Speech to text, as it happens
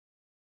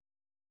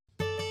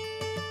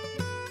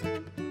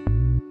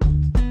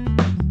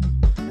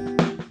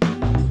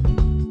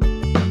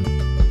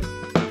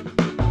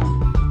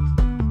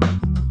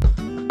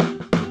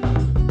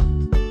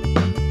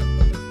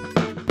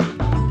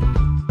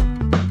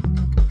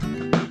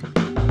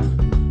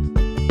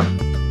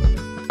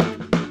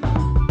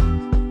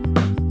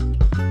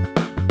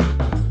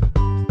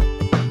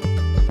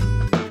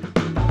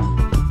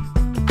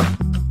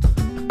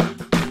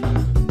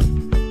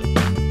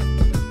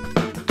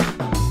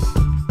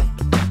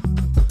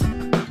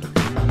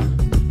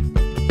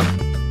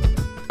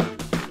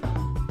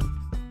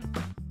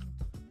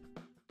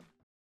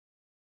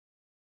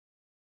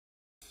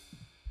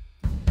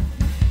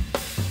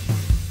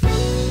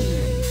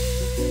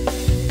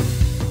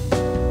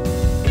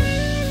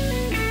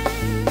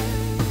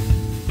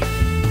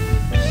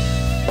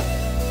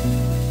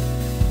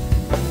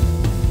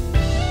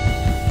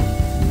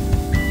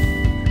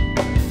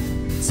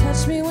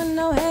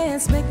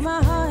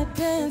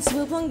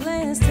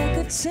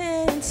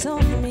focus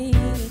on me.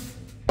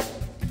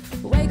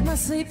 Wake my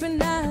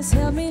sleeping eyes,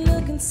 help me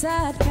look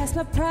inside, past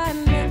my pride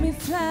and make me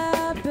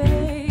fly,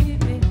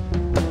 baby.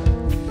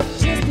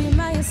 Just be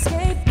my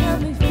escape,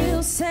 help me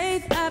feel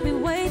safe. I'll be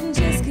waiting,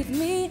 just give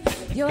me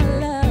your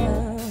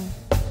love.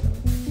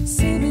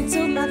 See me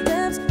to my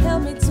depths,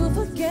 help me to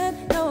forget.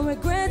 No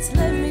regrets,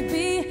 let me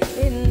be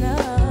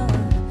enough.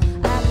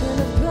 I could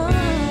have gone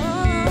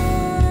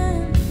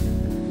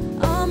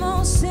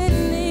almost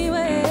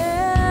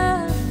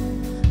anywhere,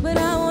 but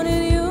I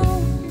wanted you.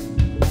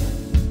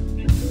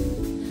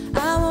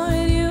 I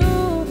wanted you.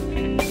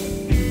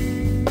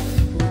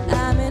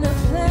 I'm in a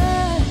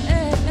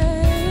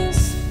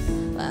place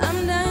where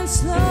I'm dying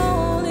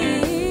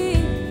slowly.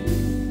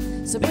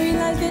 So breathe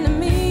life into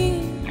me.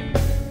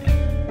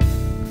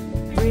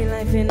 Breathe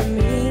life into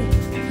me.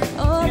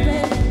 Oh,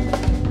 baby.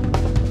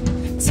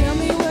 Tell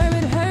me where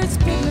it hurts,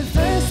 pick me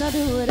first. I'll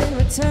do it in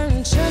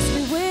return. Trust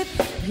me with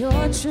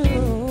your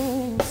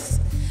truths.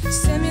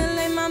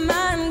 Stimulate my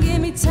mind, give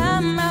me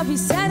time. I'll be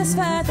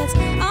satisfied. That's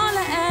all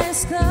I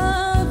ask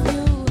of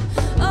you.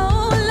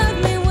 Oh, love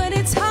me when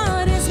it's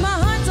hard. It's my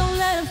heart, don't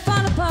let it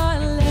fall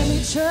apart. Let me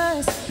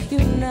trust you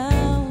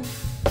now.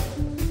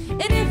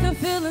 And if you're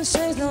feeling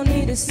strange, no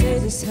need to say,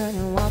 just turn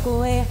and walk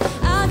away.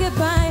 I'll get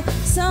by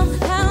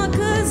somehow,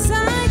 'cause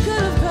I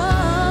could have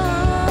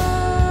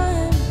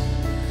gone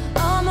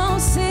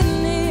almost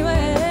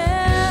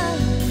anywhere,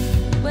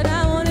 but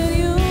I wanted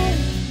you.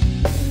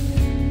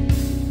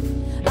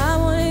 I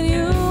wanted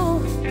you.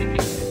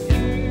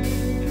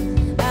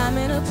 I'm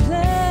in a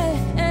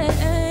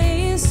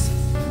place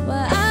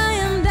where I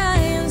am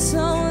dying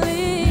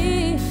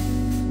slowly.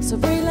 So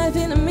breathe life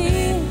into me.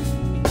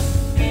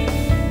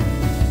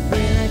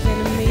 Breathe life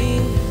into me.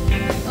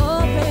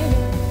 Oh, baby.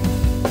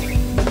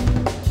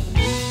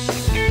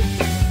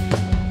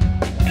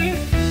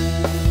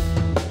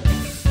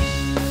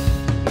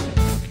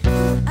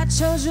 I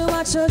chose you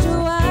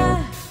why.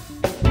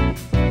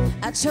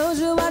 I chose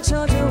you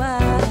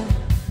why.